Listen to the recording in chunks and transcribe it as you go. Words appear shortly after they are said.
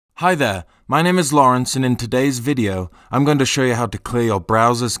Hi there, my name is Lawrence, and in today's video I'm going to show you how to clear your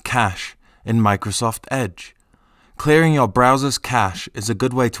browser's cache in Microsoft Edge. Clearing your browser's cache is a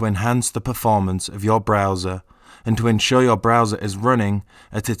good way to enhance the performance of your browser and to ensure your browser is running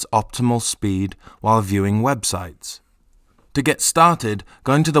at its optimal speed while viewing websites. To get started,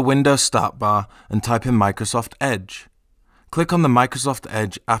 go into the Windows Start bar and type in Microsoft Edge. Click on the Microsoft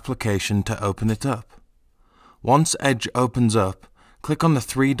Edge application to open it up. Once Edge opens up, click on the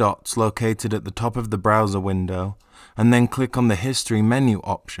three dots located at the top of the browser window and then click on the History menu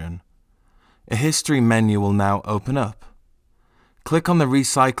option. A history menu will now open up. Click on the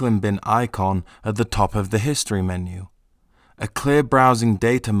recycling bin icon at the top of the history menu. A clear browsing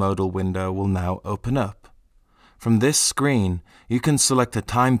data modal window will now open up. From this screen, you can select a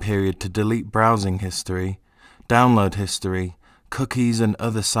time period to delete browsing history, download history, cookies and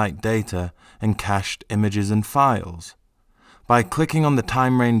other site data, and cached images and files. By clicking on the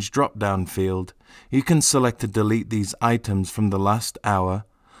time range drop-down field, you can select to delete these items from the last hour,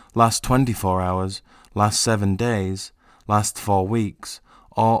 last 24 hours, last 7 days, last 4 weeks,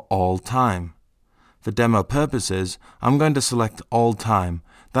 or all time. For demo purposes, I'm going to select all time,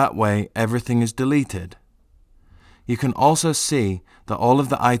 that way everything is deleted. You can also see that all of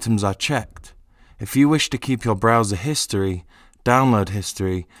the items are checked. If you wish to keep your browser history, download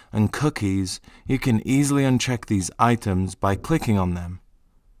history, and cookies, you can easily uncheck these items by clicking on them.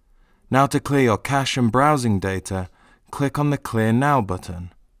 Now to clear your cache and browsing data, click on the Clear Now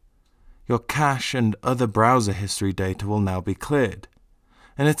button. Your cache and other browser history data will now be cleared.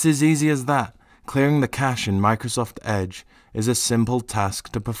 And it's as easy as that. Clearing the cache in Microsoft Edge is a simple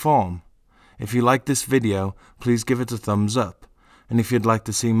task to perform. If you like this video, please give it a thumbs up. And if you'd like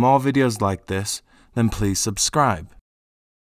to see more videos like this, then please subscribe.